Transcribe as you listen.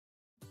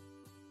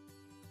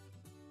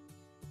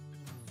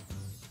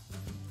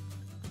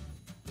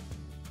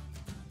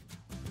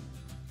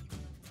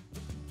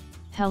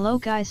Hello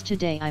guys,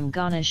 today I'm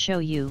gonna show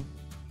you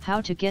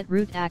how to get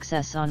root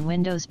access on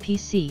Windows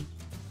PC.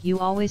 You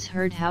always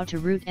heard how to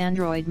root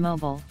Android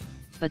mobile,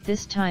 but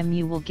this time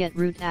you will get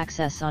root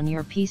access on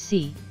your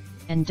PC,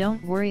 and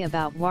don't worry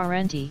about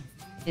warranty,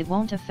 it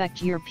won't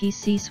affect your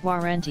PC's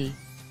warranty.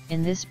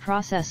 In this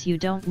process you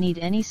don't need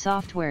any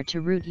software to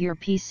root your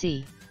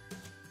PC.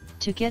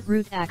 To get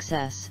root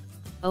access,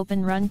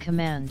 open run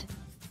command,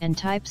 and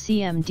type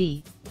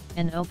cmd,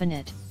 and open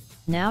it.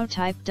 Now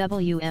type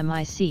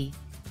wmic.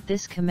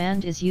 This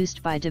command is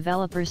used by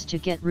developers to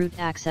get root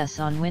access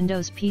on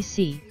Windows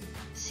PC.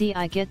 See,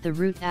 I get the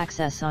root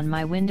access on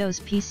my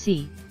Windows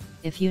PC.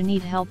 If you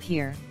need help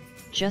here,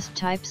 just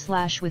type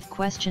 / with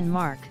question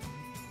mark.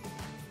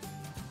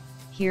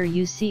 Here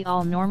you see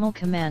all normal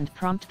command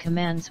prompt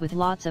commands with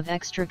lots of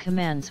extra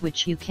commands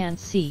which you can't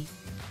see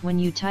when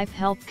you type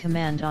help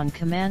command on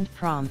command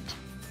prompt.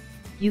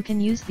 You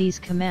can use these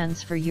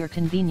commands for your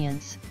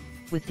convenience.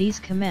 With these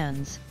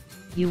commands,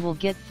 you will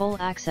get full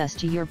access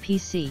to your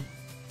PC.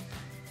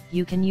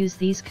 You can use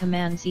these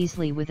commands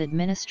easily with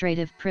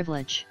administrative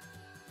privilege.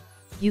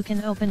 You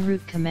can open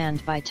root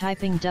command by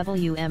typing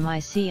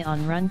wmic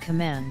on run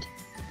command.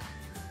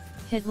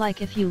 Hit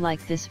like if you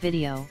like this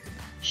video,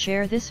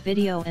 share this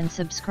video and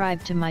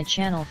subscribe to my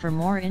channel for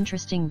more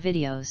interesting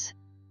videos.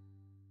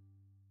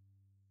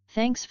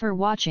 Thanks for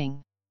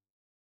watching.